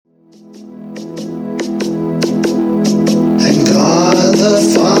And God the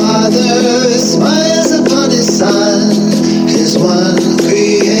Father smiles upon his Son, his one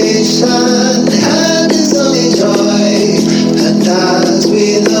creation, and his only joy. And as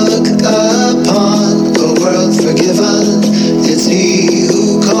we look upon the world forgiven, it's he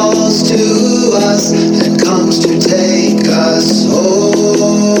who calls to us and comes to take us home.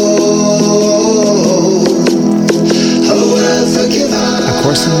 A world forgiven. A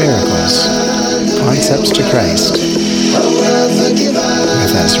Course in Miracles, Concepts to Christ,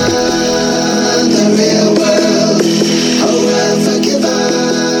 with Ezra. The real world, a world forgiven.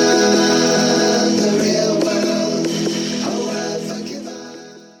 The real world, a world forgiven.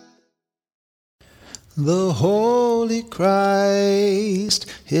 The Holy Christ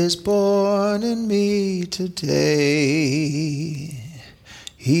is born in me today.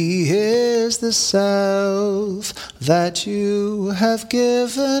 He is the self that you have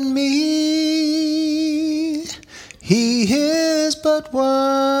given me. He is but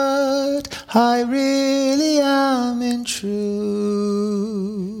what I really am in truth.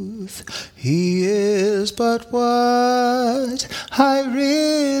 He is but what I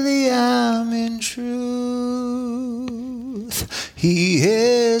really am in truth. He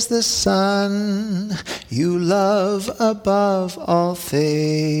is the Son you love above all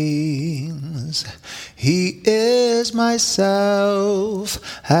things. He is myself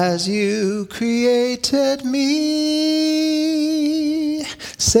as you created me.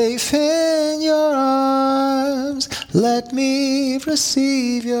 Safe in your arms, let me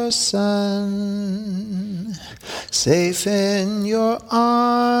receive your Son. Safe in your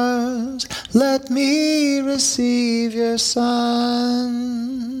arms, let me receive your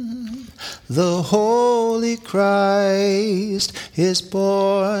Son. The Holy Christ is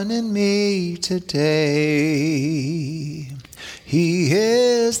born in me today. He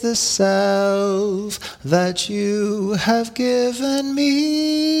is the self that you have given me.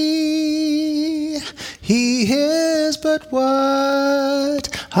 He is but what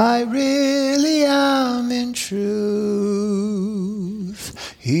I really am in truth.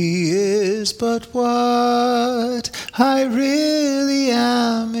 He is but what I really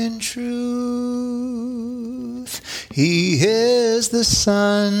am in truth. He is the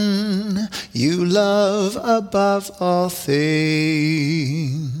Son you love above all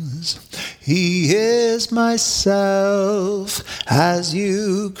things. He is myself as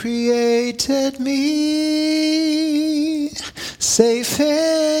you created me. Safe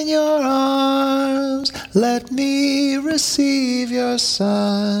in your arms, let me receive your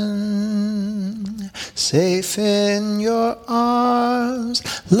Son. Safe in your arms,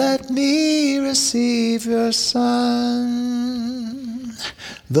 let me receive your Son.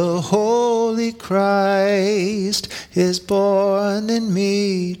 The Holy Christ is born in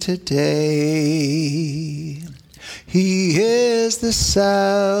me today. He is the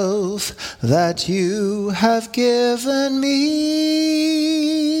self that you have given me.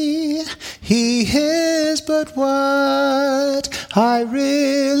 He is but what I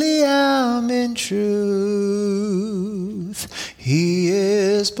really am in truth. He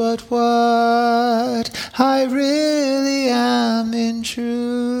is but what I really am in truth.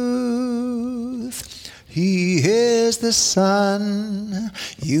 He is the Son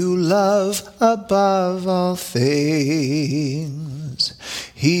you love above all things.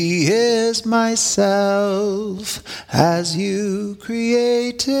 He is myself as you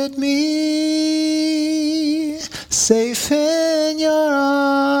created me. Safe in your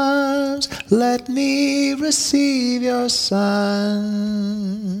arms, let me receive your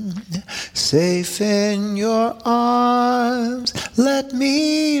Son. Safe in your arms, let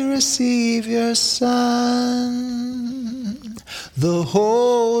me receive your Son. The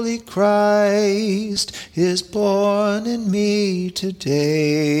Holy Christ is born in me today.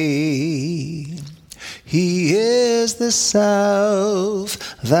 He is the self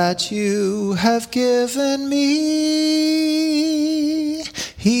that you have given me.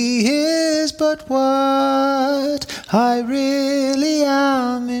 He is but what I really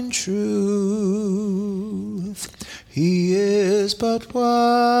am in truth. He is but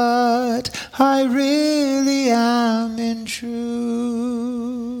what I really am in truth.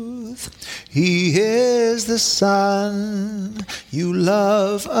 He is the Son you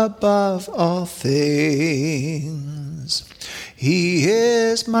love above all things. He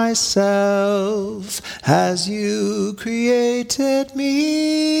is myself as you created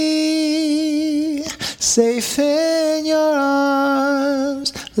me. Safe in your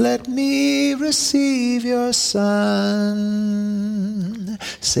arms, let me receive your Son.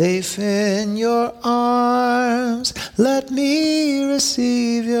 Safe in your arms, let me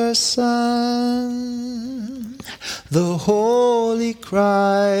receive your Son. The Holy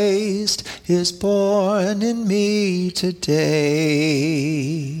Christ is born in me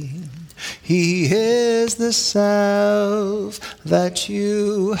today. He is the self that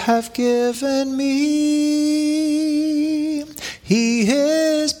you have given me. He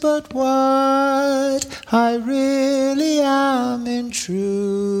is but what I really am in truth.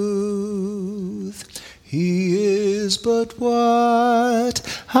 He is but what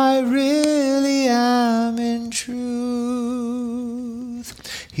I really am in truth.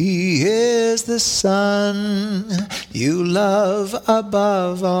 He is the Son you love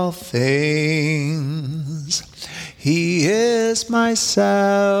above all things. He is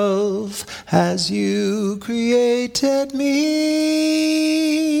myself as you created me.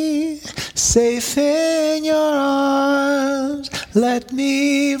 Safe in your arms, let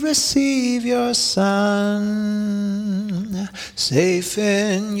me receive your Son. Safe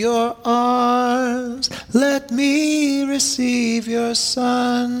in your arms, let me receive your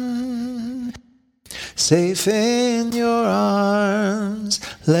Son. Safe in your arms,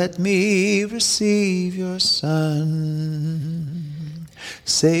 let me receive your Son.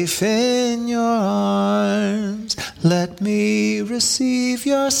 Safe in your arms, let me receive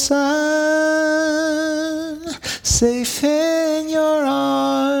your Son. Safe in your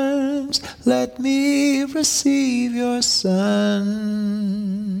arms, let me receive your Son.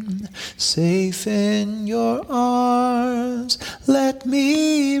 Safe in your arms, let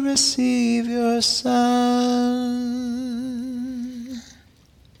me receive your Son.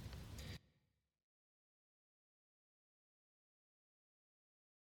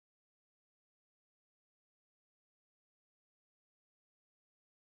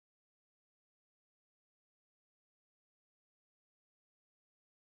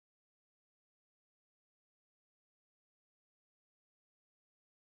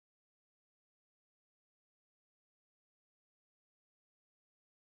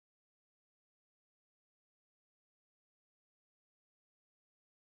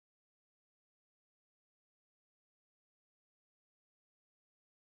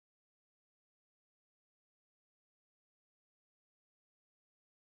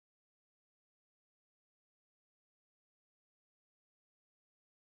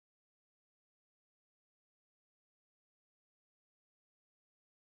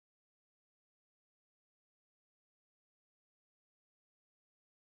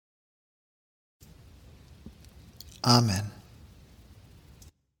 Amen.